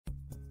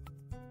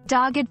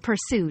Dogged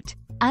pursuit,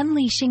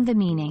 unleashing the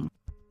meaning.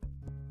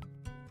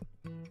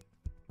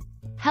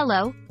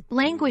 Hello,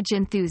 language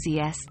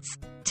enthusiasts.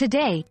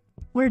 Today,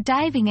 we're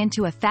diving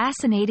into a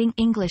fascinating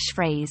English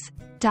phrase,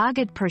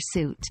 dogged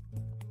pursuit.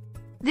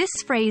 This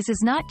phrase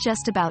is not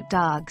just about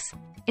dogs.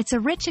 It's a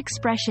rich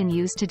expression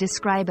used to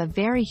describe a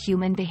very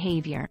human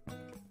behavior.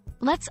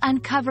 Let's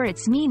uncover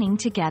its meaning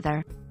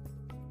together.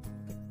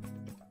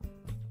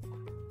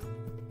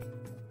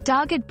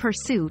 Dogged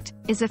pursuit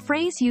is a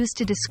phrase used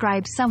to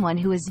describe someone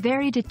who is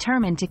very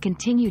determined to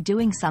continue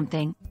doing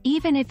something,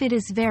 even if it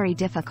is very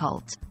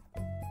difficult.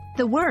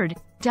 The word,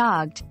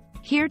 dogged,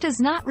 here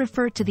does not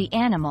refer to the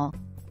animal,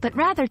 but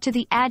rather to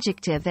the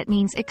adjective that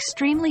means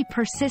extremely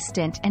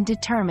persistent and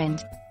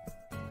determined.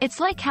 It's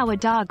like how a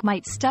dog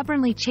might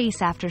stubbornly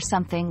chase after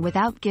something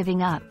without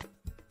giving up.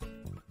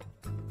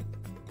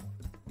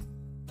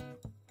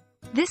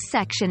 This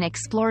section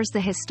explores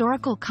the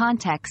historical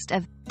context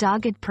of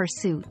dogged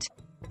pursuit.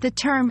 The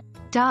term,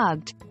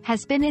 dogged,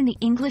 has been in the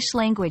English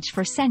language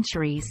for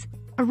centuries,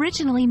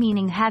 originally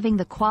meaning having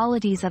the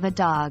qualities of a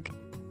dog.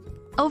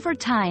 Over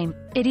time,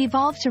 it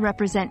evolved to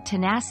represent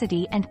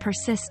tenacity and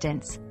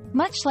persistence,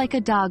 much like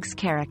a dog's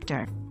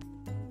character.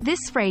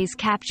 This phrase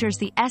captures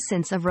the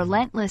essence of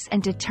relentless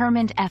and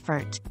determined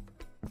effort.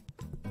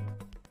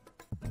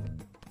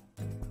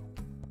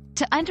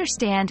 To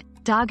understand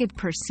dogged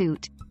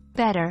pursuit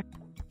better,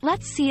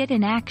 let's see it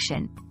in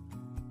action.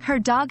 Her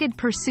dogged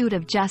pursuit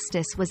of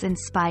justice was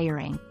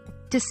inspiring.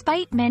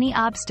 Despite many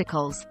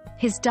obstacles,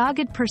 his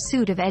dogged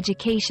pursuit of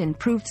education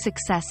proved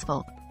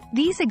successful.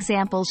 These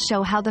examples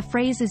show how the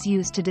phrase is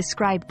used to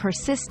describe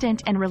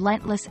persistent and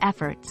relentless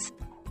efforts.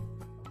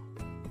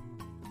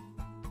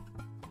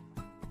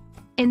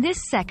 In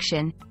this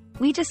section,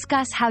 we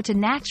discuss how to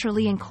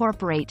naturally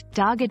incorporate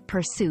dogged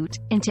pursuit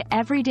into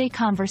everyday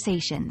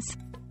conversations.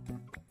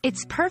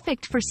 It's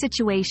perfect for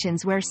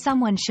situations where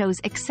someone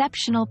shows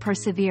exceptional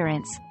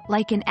perseverance,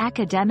 like in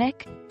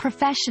academic,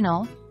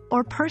 professional,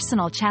 or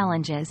personal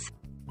challenges.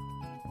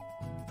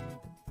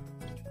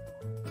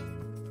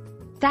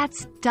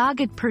 That's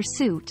dogged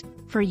pursuit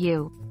for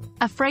you.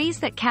 A phrase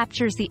that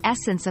captures the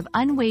essence of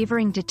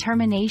unwavering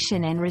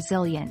determination and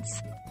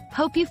resilience.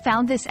 Hope you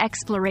found this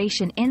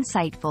exploration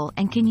insightful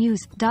and can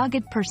use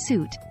dogged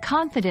pursuit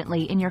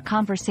confidently in your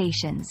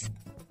conversations.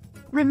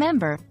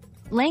 Remember,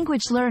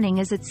 language learning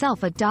is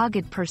itself a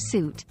dogged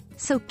pursuit,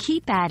 so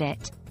keep at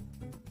it.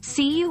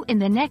 See you in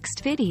the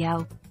next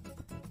video.